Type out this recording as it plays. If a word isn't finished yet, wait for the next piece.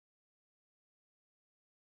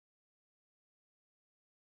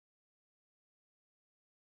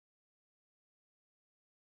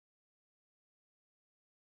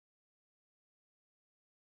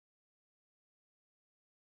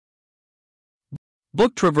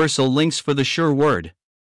Book traversal links for the sure word.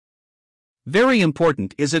 Very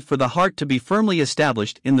important is it for the heart to be firmly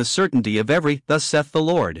established in the certainty of every "Thus saith the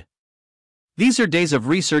Lord." These are days of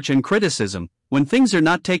research and criticism, when things are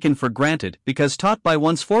not taken for granted because taught by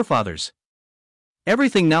one's forefathers.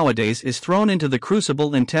 Everything nowadays is thrown into the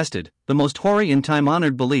crucible and tested, the most hoary and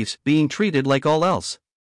time-honored beliefs being treated like all else.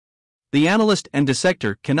 The analyst and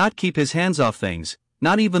dissector cannot keep his hands off things,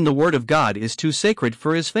 not even the Word of God is too sacred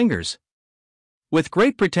for his fingers. With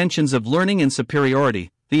great pretensions of learning and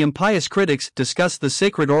superiority, the impious critics discuss the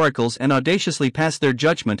sacred oracles and audaciously pass their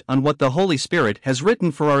judgment on what the Holy Spirit has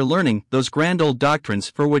written for our learning, those grand old doctrines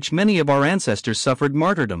for which many of our ancestors suffered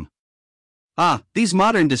martyrdom. These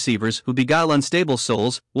modern deceivers who beguile unstable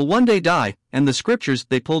souls will one day die, and the scriptures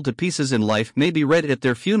they pulled to pieces in life may be read at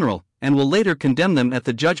their funeral, and will later condemn them at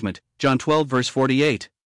the judgment. John 12 verse 48.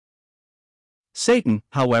 Satan,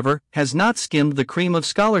 however, has not skimmed the cream of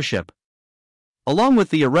scholarship. Along with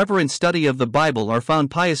the irreverent study of the Bible are found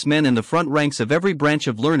pious men in the front ranks of every branch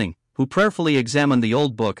of learning, who prayerfully examine the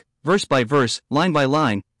old book, verse by verse, line by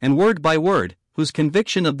line, and word by word, whose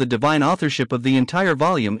conviction of the divine authorship of the entire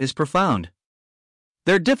volume is profound.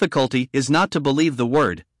 Their difficulty is not to believe the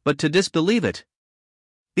word, but to disbelieve it.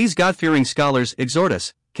 These God-fearing scholars exhort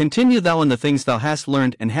us, "Continue thou in the things thou hast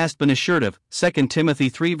learned and hast been assured of," 2 Timothy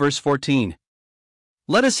 3 verse 14.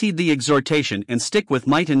 Let us heed the exhortation and stick with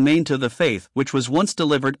might and main to the faith which was once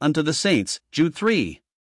delivered unto the saints. Jude 3.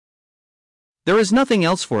 There is nothing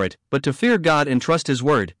else for it but to fear God and trust His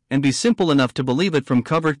word, and be simple enough to believe it from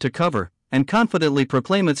cover to cover, and confidently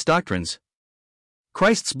proclaim its doctrines.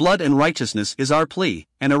 Christ's blood and righteousness is our plea,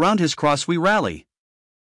 and around His cross we rally.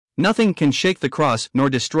 Nothing can shake the cross nor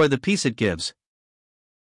destroy the peace it gives.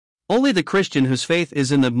 Only the Christian whose faith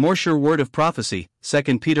is in the more sure word of prophecy,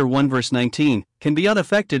 2 Peter 1 verse 19, can be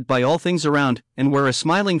unaffected by all things around, and wear a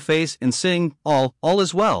smiling face and sing, all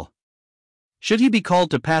is well. Should he be called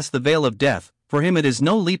to pass the veil of death, for him it is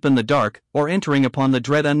no leap in the dark, or entering upon the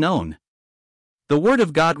dread unknown. The word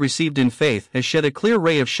of God received in faith has shed a clear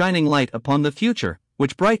ray of shining light upon the future,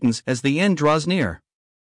 which brightens as the end draws near.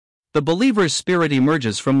 The believer's spirit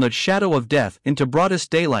emerges from the shadow of death into broadest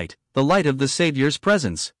daylight, the light of the Savior's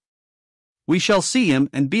presence. We shall see Him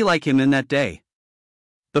and be like Him in that day.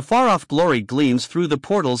 The far-off glory gleams through the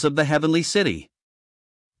portals of the heavenly city.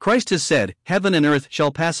 Christ has said, "Heaven and earth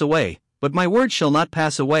shall pass away, but my word shall not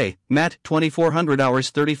pass away," Matt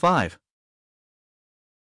 24:35.